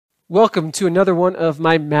Welcome to another one of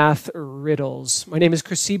my math riddles. My name is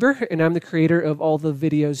Chris Sieber, and I'm the creator of all the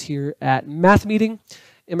videos here at Math Meeting.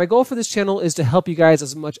 And my goal for this channel is to help you guys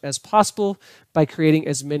as much as possible by creating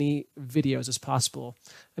as many videos as possible.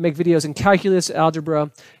 I make videos in calculus, algebra,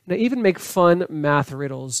 and I even make fun math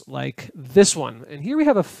riddles like this one. And here we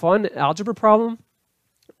have a fun algebra problem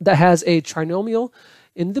that has a trinomial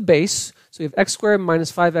in the base. So we have x squared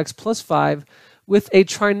minus 5x plus 5 with a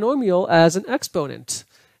trinomial as an exponent.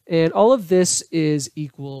 And all of this is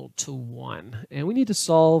equal to 1. And we need to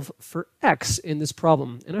solve for x in this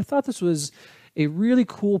problem. And I thought this was a really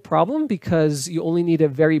cool problem because you only need a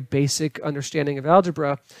very basic understanding of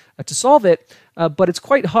algebra to solve it, but it's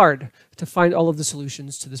quite hard to find all of the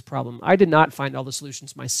solutions to this problem. I did not find all the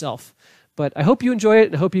solutions myself, but I hope you enjoy it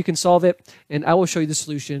and I hope you can solve it, and I will show you the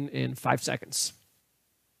solution in 5 seconds.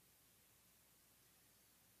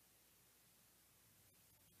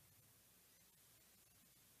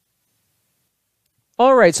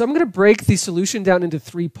 All right, so I'm going to break the solution down into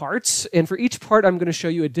 3 parts, and for each part I'm going to show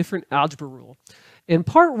you a different algebra rule. And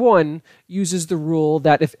part 1 uses the rule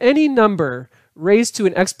that if any number raised to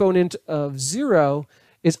an exponent of 0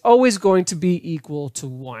 is always going to be equal to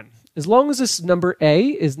 1. As long as this number a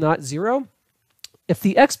is not 0, if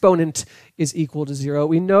the exponent is equal to 0,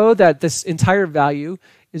 we know that this entire value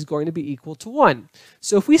is going to be equal to 1.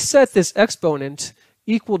 So if we set this exponent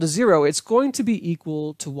equal to 0, it's going to be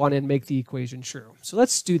equal to 1 and make the equation true. So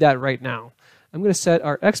let's do that right now. I'm going to set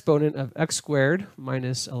our exponent of x squared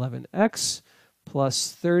minus 11x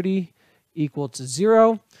plus 30 equal to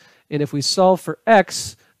 0. And if we solve for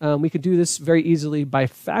x, we can do this very easily by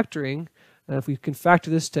factoring. If we can factor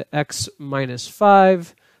this to x minus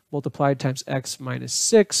 5 multiplied times x minus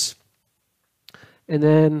 6, and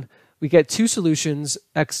then we get 2 solutions,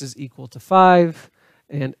 x is equal to 5,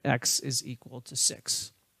 and x is equal to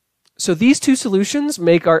 6. So these 2 solutions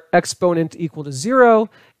make our exponent equal to 0,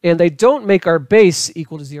 and they don't make our base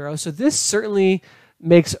equal to 0. So this certainly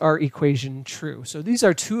makes our equation true. So these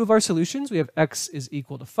are 2 of our solutions. We have x is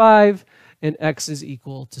equal to 5, and x is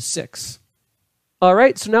equal to 6. All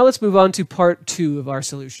right, so now let's move on to part 2 of our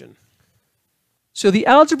solution. So the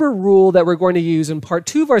algebra rule that we're going to use in part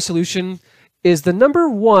 2 of our solution is the number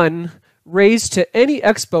 1 raised to any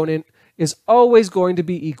exponent is always going to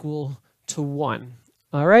be equal to 1.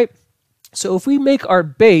 All right? So if we make our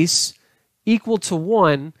base equal to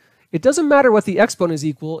 1, it doesn't matter what the exponent is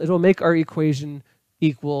equal, it'll make our equation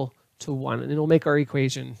equal to 1, and it'll make our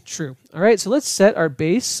equation true. All right, so let's set our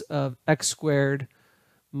base of x squared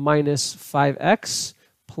minus 5x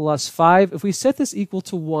plus 5. If we set this equal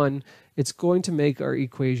to 1, it's going to make our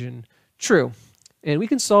equation true. And we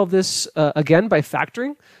can solve this again by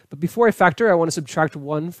factoring. But before I factor, I want to subtract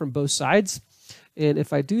 1 from both sides. And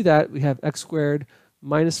if I do that, we have x squared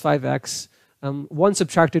minus 5x. 1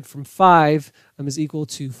 subtracted from 5 is equal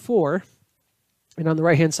to 4. And on the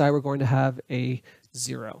right-hand side, we're going to have a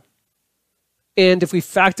 0. And if we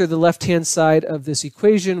factor the left-hand side of this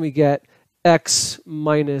equation, we get x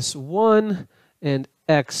minus 1 and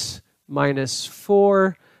x minus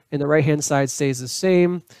 4. And the right-hand side stays the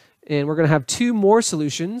same. And we're going to have 2 more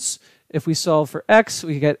solutions. If we solve for x,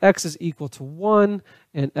 we get x is equal to 1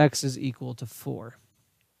 and x is equal to 4.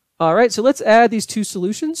 All right, so let's add these 2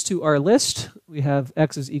 solutions to our list. We have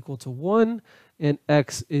x is equal to 1 and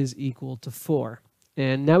x is equal to 4.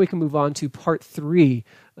 And now we can move on to part 3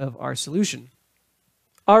 of our solution.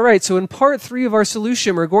 All right, so in part 3 of our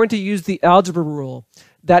solution, we're going to use the algebra rule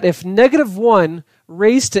that if negative 1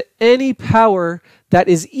 raised to any power that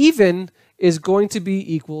is even is going to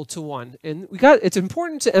be equal to 1. And it's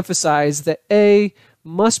important to emphasize that a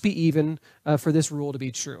must be even for this rule to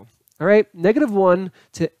be true. All right, negative 1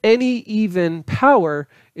 to any even power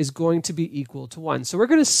is going to be equal to 1. So we're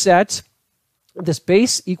going to set this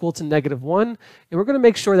base equal to negative 1, and we're going to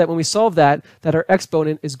make sure that when we solve that our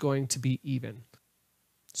exponent is going to be even.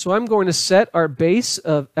 So I'm going to set our base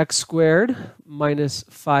of x squared minus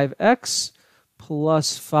 5x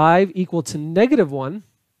plus 5 equal to negative 1.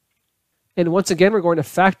 And once again, we're going to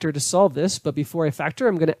factor to solve this. But before I factor,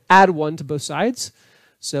 I'm going to add 1 to both sides.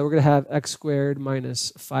 So we're going to have x squared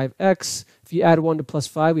minus 5x. If you add 1 to plus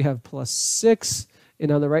 5, we have plus 6.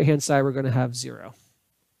 And on the right-hand side, we're going to have 0.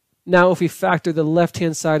 Now, if we factor the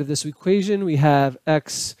left-hand side of this equation, we have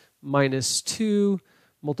x minus 2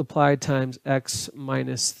 multiplied times x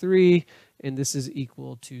minus 3. And this is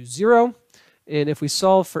equal to 0. And if we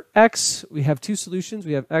solve for x, we have 2 solutions.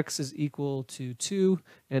 We have x is equal to 2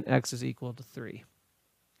 and x is equal to 3.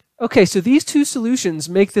 Okay, so these 2 solutions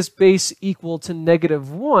make this base equal to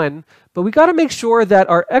negative 1, but we got to make sure that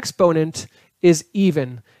our exponent is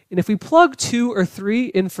even. And if we plug 2 or 3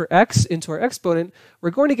 in for x into our exponent, we're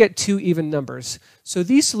going to get 2 even numbers. So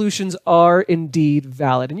these solutions are indeed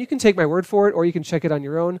valid. And you can take my word for it, or you can check it on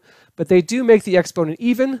your own. But they do make the exponent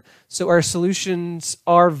even, so our solutions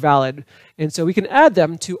are valid. And so we can add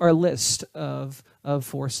them to our list of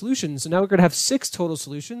 4 solutions. So now we're going to have 6 total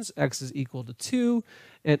solutions. X is equal to 2,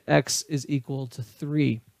 and x is equal to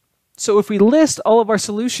 3. So if we list all of our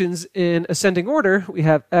solutions in ascending order, we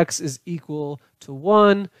have x is equal to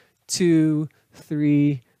 1, 2,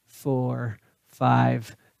 3, 4,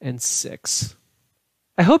 5, and 6.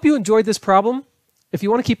 I hope you enjoyed this problem. If you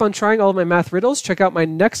want to keep on trying all of my math riddles, check out my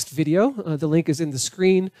next video. The link is in the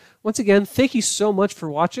screen. Once again, thank you so much for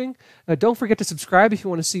watching. Don't forget to subscribe if you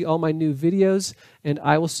want to see all my new videos, and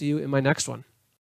I will see you in my next one.